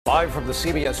Live from the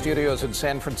CBS studios in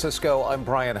San Francisco, I'm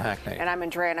Brian Hackney. And I'm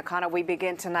Andrea Nakano. We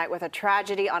begin tonight with a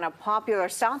tragedy on a popular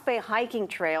South Bay hiking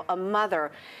trail. A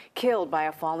mother killed by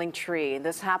a falling tree.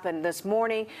 This happened this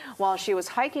morning while she was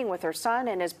hiking with her son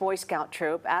and his Boy Scout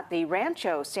troop at the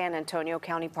Rancho San Antonio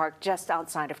County Park just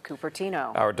outside of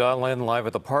Cupertino. Our Don Lynn live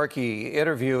at the park. He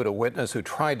interviewed a witness who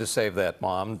tried to save that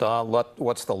mom. Don,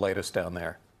 what's the latest down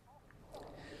there?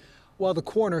 Well, the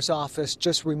coroner's office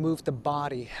just removed the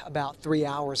body about 3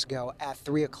 hours ago at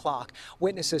 3 o'clock.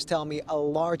 Witnesses tell me a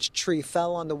large tree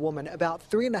fell on the woman about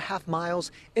 3.5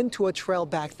 miles into a trail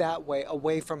back that way,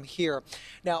 away from here.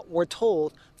 Now, we're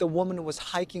told the woman was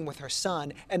hiking with her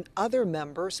son and other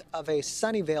members of a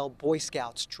Sunnyvale Boy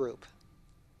Scouts troop.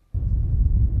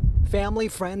 Family,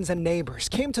 friends, and neighbors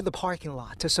came to the parking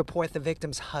lot to support the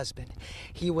victim's husband.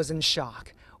 He was in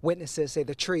shock. Witnesses say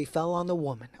the tree fell on the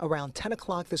woman around 10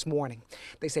 o'clock this morning.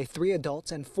 They say 3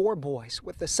 adults and 4 boys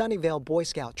with the Sunnyvale Boy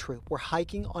Scout troop were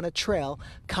hiking on a trail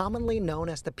commonly known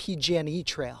as the PG&E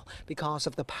Trail because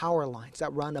of the power lines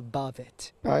that run above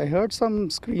it. I heard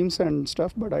some screams and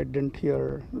stuff, but I didn't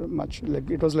hear much.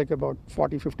 It was about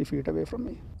 40-50 feet away from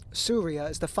me. Surya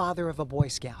is the father of a Boy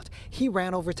Scout. He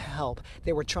ran over to help.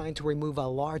 They were trying to remove a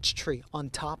large tree on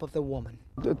top of the woman.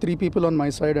 3 people on my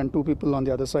side and 2 people on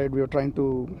the other side. We were trying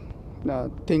to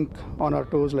think on our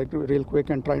toes real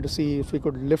quick and trying to see if we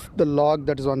could lift the log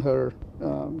that is on her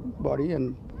body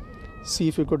and see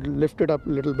if we could lift it up a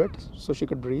little bit so she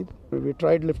could breathe. We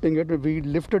tried lifting it. We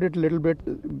lifted it a little bit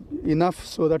enough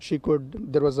so that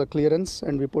there was a clearance,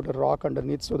 and we put a rock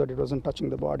underneath so that it wasn't touching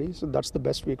the body. So that's the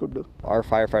best we could do. Our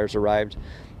firefighters arrived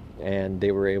and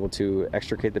they were able to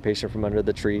extricate the patient from under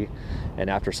the tree,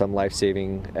 and after some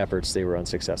life-saving efforts they were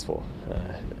unsuccessful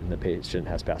and the patient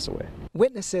has passed away.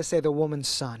 Witnesses say the woman's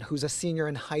son, who's a senior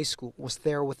in high school, was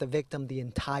there with the victim the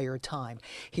entire time.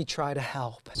 He tried to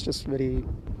help. It's just very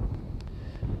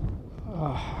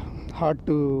hard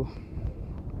to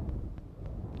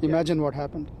imagine what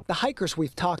happened. The hikers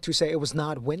we've talked to say it was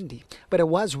not windy, but it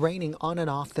was raining on and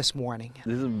off this morning.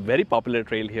 This is a very popular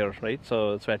trail here, right?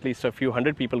 So at least a few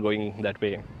hundred people going that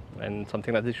way, and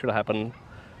something like this should happen.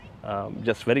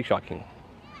 Just very shocking,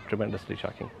 tremendously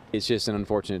shocking. It's just an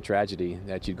unfortunate tragedy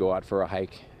that you'd go out for a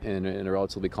hike in a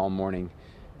relatively calm morning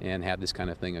and have this kind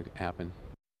of thing happen.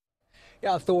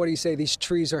 Yeah, authorities say these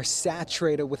trees are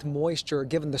saturated with moisture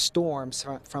given the storms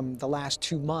from the last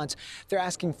 2 months. They're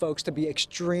asking folks to be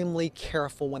extremely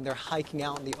careful when they're hiking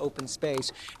out in the open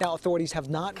space. Now, authorities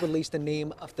have not released the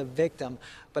name of the victim,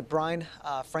 but Brian,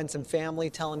 friends and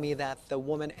family telling me that the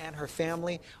woman and her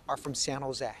family are from San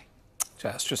Jose.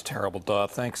 That's just terrible, Don.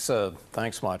 Thanks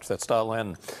much. That's Don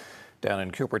Lynn down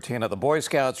in Cupertino. The Boy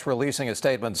Scouts releasing a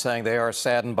statement saying they are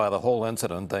saddened by the whole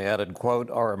incident. They added, quote,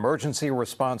 "Our emergency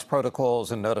response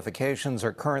protocols and notifications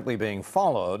are currently being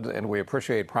followed, and we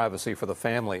appreciate privacy for the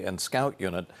family and Scout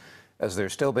unit as they're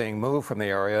still being moved from the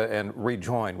area and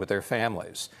rejoined with their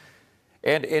families."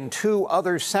 And in 2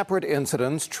 other separate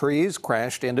incidents, trees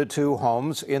crashed into 2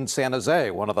 homes in San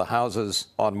Jose. One of the houses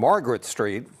on Margaret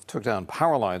Street took down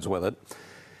power lines with it.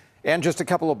 And just a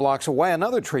couple of blocks away,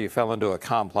 another tree fell into a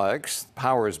complex.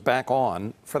 Power is back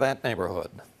on for that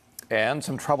neighborhood. And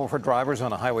some trouble for drivers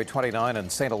on Highway 29 in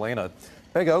St. Helena.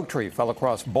 Big oak tree fell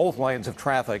across both lanes of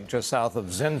traffic just south of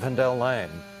Zinfandel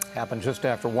Lane. Happened just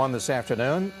after 1 this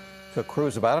afternoon. Took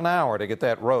crews about an hour to get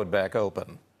that road back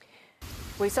open.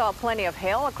 We saw plenty of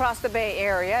hail across the Bay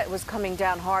Area. It was coming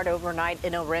down hard overnight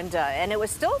in Orinda, and it was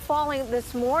still falling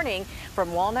this morning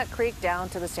from Walnut Creek down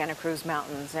to the Santa Cruz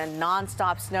Mountains, and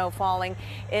nonstop snow falling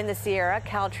in the Sierra.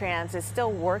 Caltrans is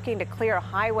still working to clear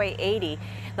Highway 80.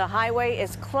 The highway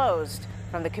is closed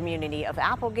from the community of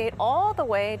Applegate all the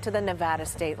way to the Nevada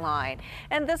state line.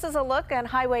 And this is a look at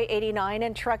Highway 89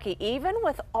 in Truckee. Even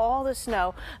with all the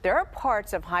snow, there are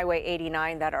parts of Highway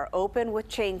 89 that are open with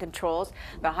chain controls.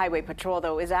 The Highway Patrol,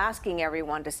 though, is asking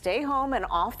everyone to stay home and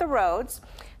off the roads.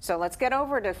 So let's get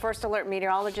over to First Alert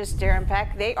meteorologist Darren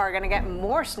Peck. They are going to get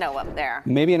more snow up there.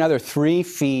 Maybe another 3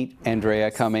 feet,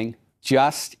 Andrea, coming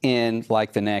just in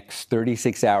like the next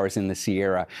 36 hours in the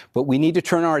Sierra. But we need to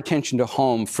turn our attention to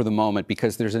home for the moment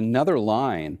because there's another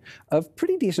line of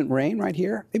pretty decent rain right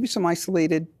here. Maybe some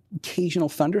isolated occasional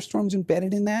thunderstorms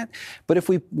embedded in that. But if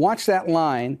we watch that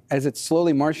line as it's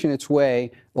slowly marching its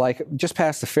way, like just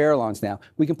past the Farallones now,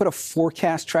 we can put a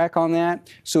forecast track on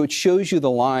that so it shows you the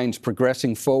lines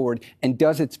progressing forward and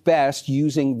does its best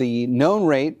using the known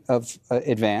rate of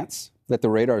advance that the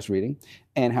radar is reading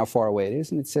and how far away it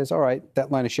is. And it says, all right,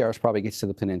 that line of showers probably gets to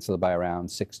the peninsula by around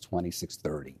 6:20,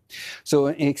 6:30. So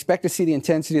expect to see the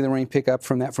intensity of the rain pick up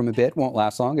from that from a bit. Won't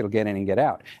last long. It'll get in and get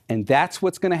out. And that's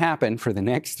what's going to happen for the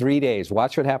next 3 days.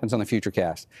 Watch what happens on the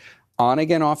Futurecast. On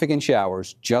again, off again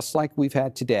showers, just like we've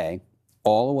had today,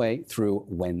 all the way through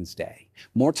Wednesday.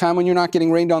 More time when you're not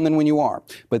getting rained on than when you are.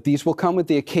 But these will come with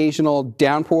the occasional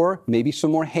downpour, maybe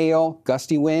some more hail,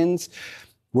 gusty winds.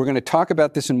 We're going to talk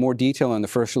about this in more detail on the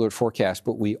First Alert forecast,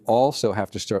 but we also have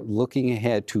to start looking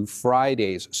ahead to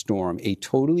Friday's storm, a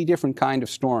totally different kind of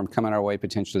storm coming our way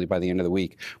potentially by the end of the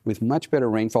week with much better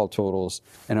rainfall totals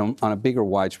and on a bigger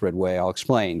widespread way. I'll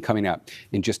explain coming up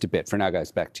in just a bit. For now,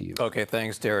 guys, back to you. Okay,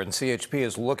 thanks, Darren. CHP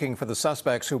is looking for the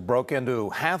suspects who broke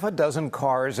into half a dozen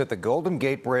cars at the Golden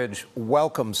Gate Bridge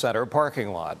Welcome Center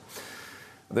parking lot.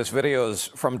 This video is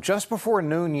from just before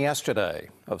noon yesterday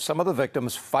of some of the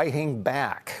victims fighting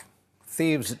back.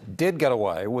 Thieves did get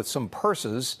away with some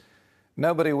purses.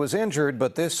 Nobody was injured,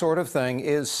 but this sort of thing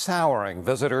is souring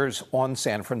visitors on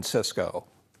San Francisco.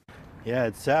 Yeah,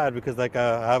 it's sad because I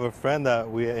have a friend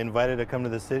that we invited to come to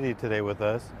the city today with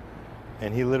us,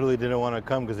 and he literally didn't want to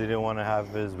come because he didn't want to have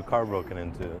his car broken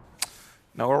into.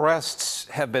 No arrests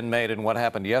have been made in what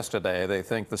happened yesterday. They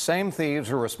think the same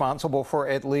thieves are responsible for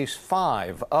at least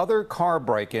 5 other car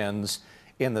break-ins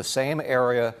in the same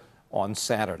area on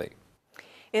Saturday.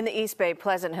 In the East Bay,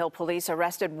 Pleasant Hill police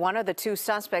arrested one of the 2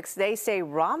 suspects they say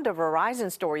robbed a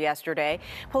Verizon store yesterday.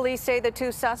 Police say the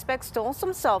 2 suspects stole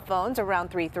some cell phones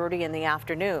around 3:30 in the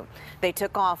afternoon. They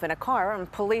took off in a car and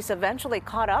police eventually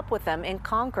caught up with them in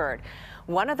Concord.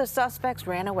 One of the suspects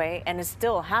ran away and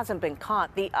still hasn't been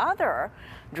caught. The other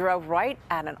drove right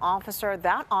at an officer.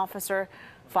 That officer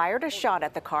fired a shot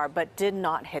at the car but did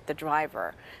not hit the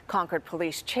driver. Concord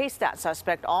police chased that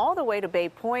suspect all the way to Bay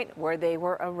Point where they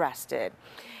were arrested.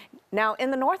 Now,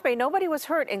 in the North Bay, nobody was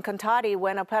hurt in Cotati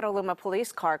when a Petaluma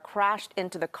police car crashed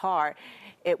into the car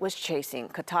it was chasing.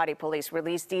 Cotati police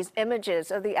released these images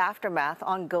of the aftermath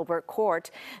on Gilbert Court.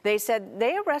 They said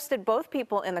they arrested both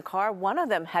people in the car. One of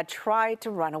them had tried to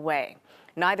run away.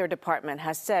 Neither department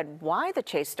has said why the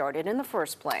chase started in the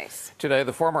first place. Today,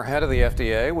 the former head of the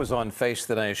FDA was on Face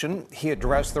the Nation. He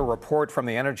addressed the report from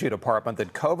the Energy Department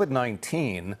that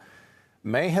COVID-19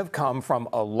 may have come from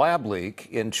a lab leak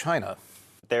in China.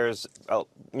 There's a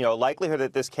likelihood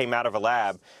that this came out of a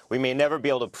lab. We may never be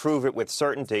able to prove it with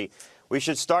certainty. We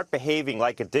should start behaving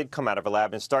like it did come out of a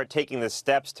lab and start taking the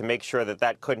steps to make sure that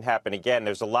that couldn't happen again.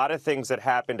 There's a lot of things that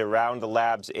happened around the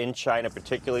labs in China,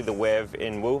 particularly the WIV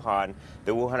in Wuhan,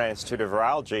 the Wuhan Institute of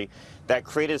Virology, that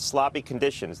created sloppy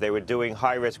conditions. They were doing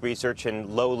high-risk research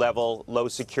in low-level,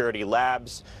 low-security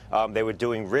labs. They were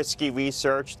doing risky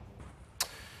research.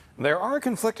 There are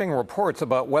conflicting reports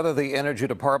about whether the Energy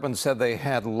Department said they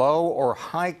had low or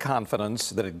high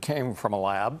confidence that it came from a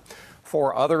lab.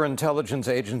 4 other intelligence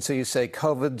agencies say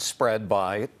COVID spread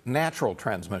by natural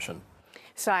transmission.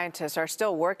 Scientists are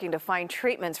still working to find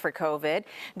treatments for COVID.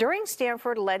 During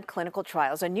Stanford-led clinical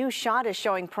trials, a new shot is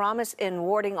showing promise in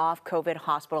warding off COVID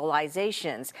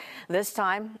hospitalizations. This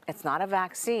time, it's not a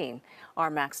vaccine. Our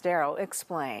Max Darrow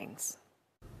explains.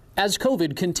 As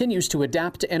COVID continues to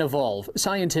adapt and evolve,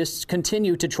 scientists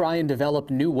continue to try and develop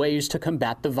new ways to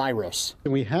combat the virus.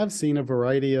 We have seen a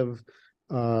variety of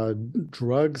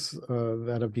drugs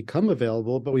that have become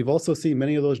available, but we've also seen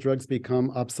many of those drugs become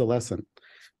obsolescent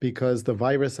because the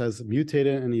virus has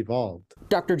mutated and evolved.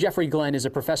 Dr. Jeffrey Glenn is a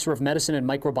professor of medicine and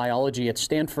microbiology at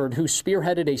Stanford who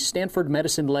spearheaded a Stanford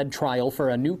medicine-led trial for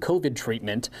a new COVID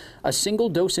treatment, a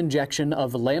single-dose injection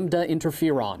of lambda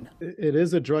interferon. It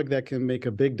is a drug that can make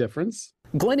a big difference.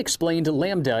 Glenn explained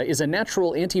lambda is a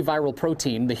natural antiviral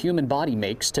protein the human body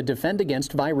makes to defend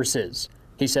against viruses.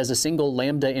 He says a single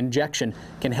lambda injection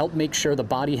can help make sure the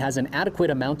body has an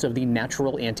adequate amount of the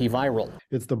natural antiviral.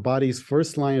 It's the body's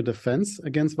first line of defense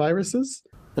against viruses.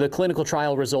 The clinical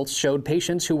trial results showed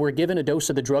patients who were given a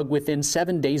dose of the drug within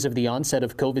 7 days of the onset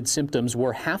of COVID symptoms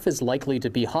were half as likely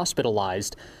to be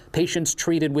hospitalized. Patients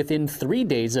treated within 3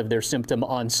 days of their symptom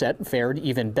onset fared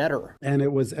even better. And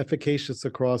it was efficacious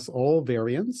across all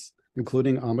variants,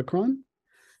 including Omicron.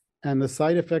 And the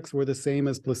side effects were the same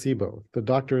as placebo. The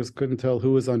doctors couldn't tell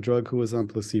who was on drug, who was on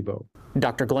placebo.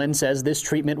 Dr. Glenn says this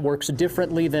treatment works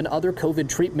differently than other COVID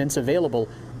treatments available,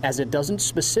 as it doesn't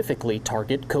specifically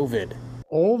target COVID.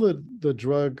 All the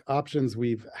drug options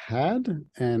we've had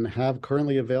and have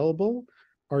currently available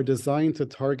are designed to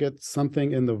target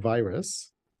something in the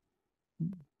virus.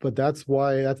 But that's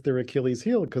their Achilles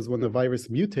heel, because when the virus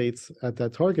mutates at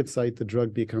that target site, the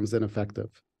drug becomes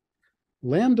ineffective.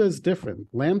 Lambda is different.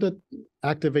 Lambda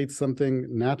activates something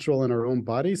natural in our own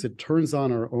bodies. It turns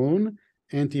on our own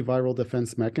antiviral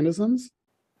defense mechanisms.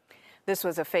 This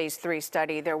was a phase 3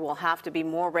 study. There will have to be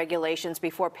more regulations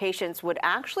before patients would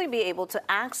actually be able to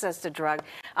access the drug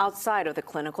outside of the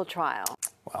clinical trial.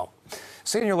 Well,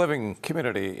 senior living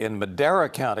community in Madera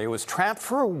County was trapped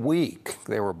for a week.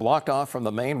 They were blocked off from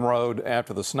the main road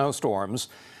after the snowstorms,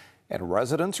 and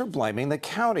residents are blaming the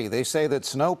county. They say that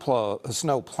snow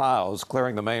plows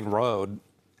clearing the main road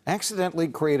accidentally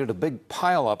created a big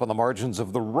pileup on the margins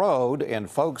of the road, and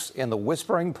folks in the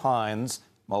Whispering Pines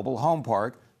mobile home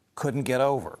park couldn't get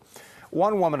over.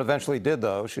 One woman eventually did,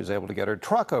 though. She was able to get her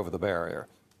truck over the barrier.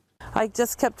 I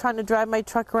just kept trying to drive my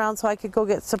truck around so I could go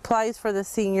get supplies for the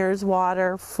seniors,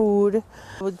 water, food.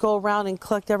 I would go around and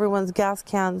collect everyone's gas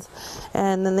cans,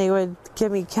 and then they would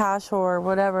give me cash or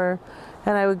whatever,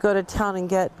 and I would go to town and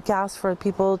get gas for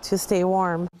people to stay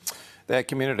warm. That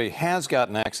community has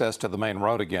gotten access to the main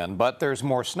road again, but there's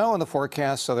more snow in the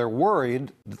forecast, so they're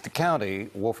worried that the county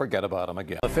will forget about them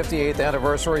again. The 58th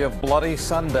anniversary of Bloody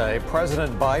Sunday,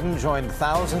 President Biden joined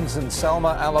thousands in Selma,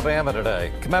 Alabama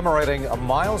today, commemorating a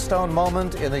milestone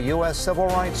moment in the U.S. civil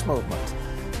rights movement.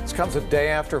 This comes a day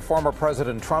after former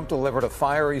President Trump delivered a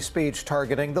fiery speech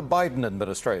targeting the Biden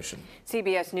administration.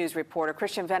 CBS News reporter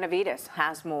Christian Benavides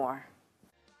has more.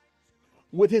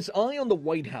 With his eye on the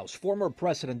White House, former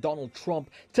President Donald Trump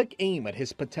took aim at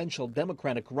his potential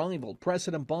Democratic rival,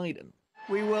 President Biden.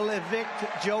 We will evict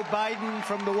Joe Biden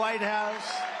from the White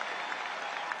House,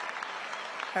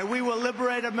 and we will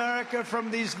liberate America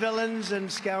from these villains and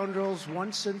scoundrels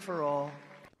once and for all.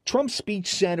 Trump's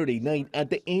speech Saturday night at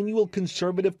the annual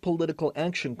Conservative Political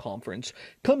Action Conference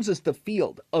comes as the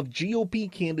field of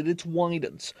GOP candidates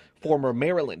widens. Former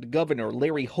Maryland Governor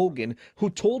Larry Hogan,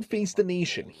 who told Face the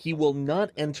Nation he will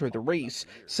not enter the race,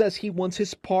 says he wants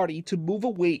his party to move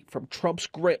away from Trump's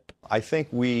grip. I think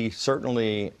we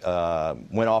certainly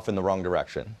went off in the wrong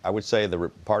direction. I would say the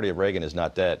party of Reagan is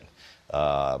not dead,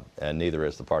 and neither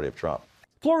is the party of Trump.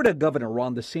 Florida Governor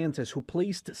Ron DeSantis, who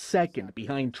placed second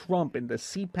behind Trump in the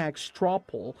CPAC straw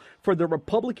poll for the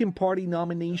Republican Party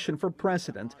nomination for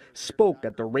president, spoke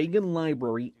at the Reagan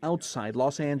Library outside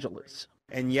Los Angeles.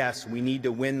 And yes, we need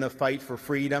to win the fight for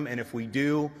freedom, and if we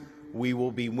do, we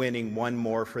will be winning one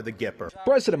more for the Gipper.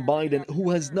 President Biden, who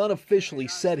has not officially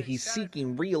said he's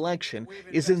seeking re-election,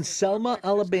 is in Selma,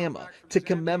 Alabama to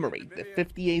commemorate the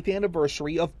 58th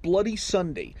anniversary of Bloody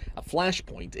Sunday, a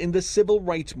flashpoint in the civil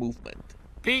rights movement.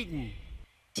 Beaten,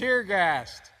 tear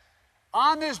gassed.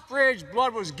 On this bridge,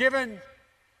 blood was given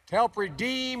to help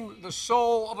redeem the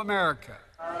soul of America.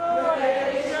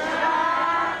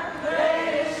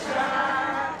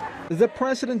 The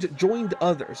president joined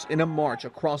others in a march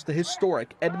across the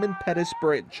historic Edmund Pettus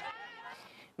Bridge.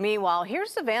 Meanwhile,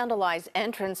 here's the vandalized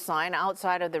entrance sign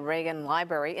outside of the Reagan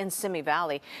Library in Simi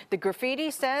Valley. The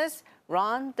graffiti says,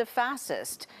 "Ron the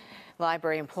Fascist."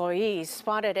 Library employees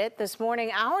spotted it this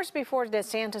morning, hours before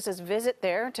DeSantis' visit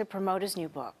there to promote his new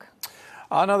book.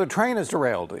 Another train is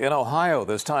derailed in Ohio,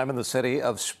 this time in the city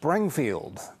of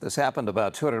Springfield. This happened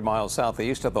about 200 miles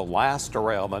southeast of the last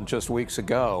derailment just weeks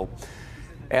ago,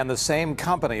 and the same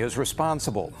company is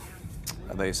responsible.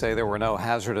 They say there were no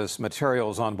hazardous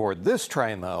materials on board this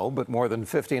train, though, but more than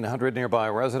 1,500 nearby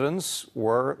residents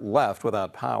were left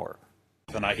without power.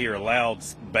 And I hear a loud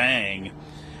bang.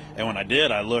 And when I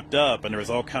did, I looked up, and there was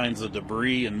all kinds of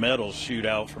debris and metals shoot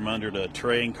out from under the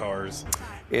train cars.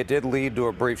 It did lead to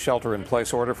a brief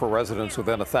shelter-in-place order for residents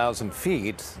within 1,000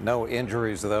 feet. No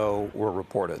injuries, though, were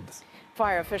reported.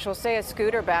 Fire officials say a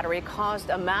scooter battery caused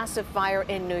a massive fire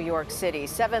in New York City.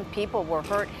 7 people were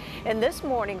hurt in this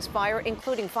morning's fire,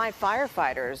 including 5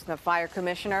 firefighters. The fire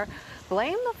commissioner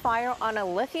blamed the fire on a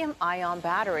lithium-ion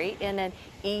battery in an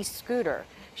e-scooter.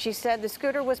 She said the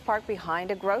scooter was parked behind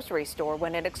a grocery store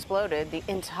when it exploded. The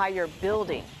entire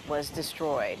building was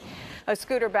destroyed. A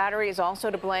scooter battery is also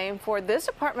to blame for this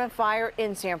apartment fire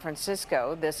in San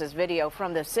Francisco. This is video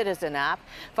from the Citizen app.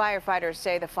 Firefighters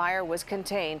say the fire was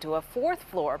contained to a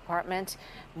 4th-floor apartment.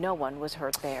 No one was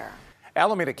hurt there.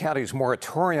 Alameda County's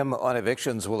moratorium on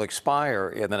evictions will expire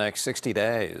in the next 60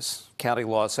 days. County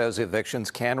law says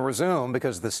evictions can resume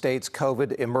because the state's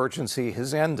COVID emergency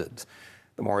has ended.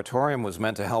 The moratorium was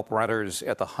meant to help renters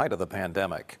at the height of the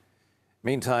pandemic.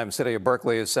 Meantime, City of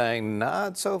Berkeley is saying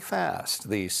not so fast.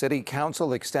 The City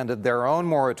Council extended their own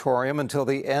moratorium until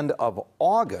the end of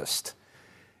August.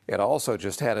 It also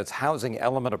just had its housing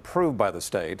element approved by the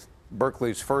state.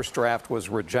 Berkeley's first draft was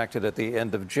rejected at the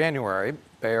end of January.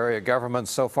 Bay Area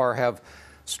governments so far have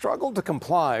struggled to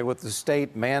comply with the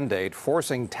state mandate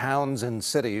forcing towns and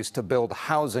cities to build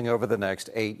housing over the next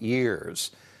 8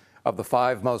 years. Of the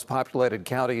 5 most populated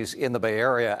counties in the Bay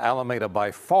Area, Alameda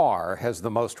by far has the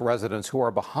most residents who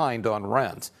are behind on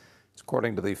rent.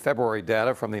 According to the February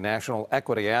data from the National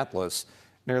Equity Atlas,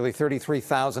 nearly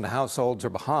 33,000 households are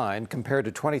behind compared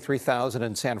to 23,000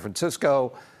 in San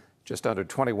Francisco, just under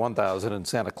 21,000 in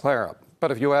Santa Clara.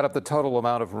 But if you add up the total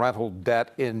amount of rental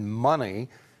debt in money,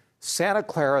 Santa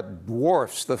Clara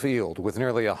dwarfs the field with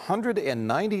nearly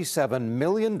 $197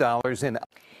 million in.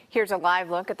 Here's a live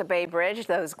look at the Bay Bridge.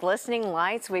 Those glistening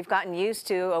lights we've gotten used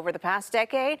to over the past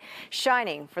decade,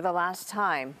 shining for the last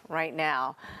time right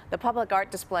now. The public art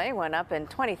display went up in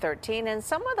 2013, and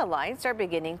some of the lights are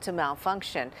beginning to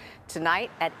malfunction.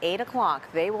 Tonight at 8 o'clock,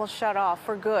 they will shut off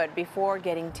for good before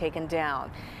getting taken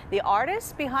down. The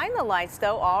artist behind the lights,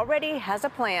 though, already has a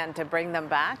plan to bring them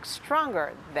back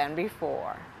stronger than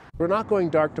before. We're not going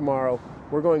dark tomorrow,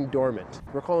 we're going dormant.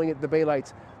 We're calling it the Bay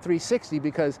Lights 360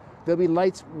 because there'll be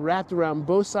lights wrapped around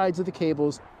both sides of the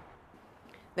cables.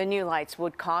 The new lights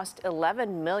would cost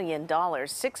 $11 million.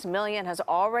 $6 million has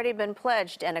already been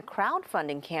pledged, and a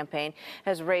crowdfunding campaign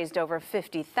has raised over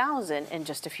 $50,000 in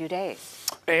just a few days.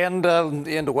 And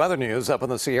into weather news up in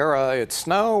the Sierra, it's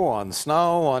snow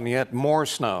on yet more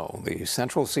snow. The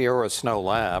Central Sierra Snow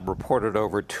Lab reported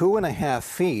over 2.5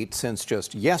 feet since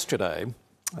just yesterday.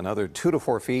 Another 2 to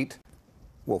 4 feet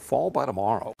will fall by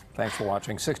tomorrow. Thanks for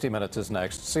watching. 60 Minutes is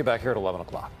next. See you back here at 11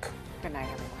 o'clock. Good night,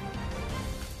 everyone.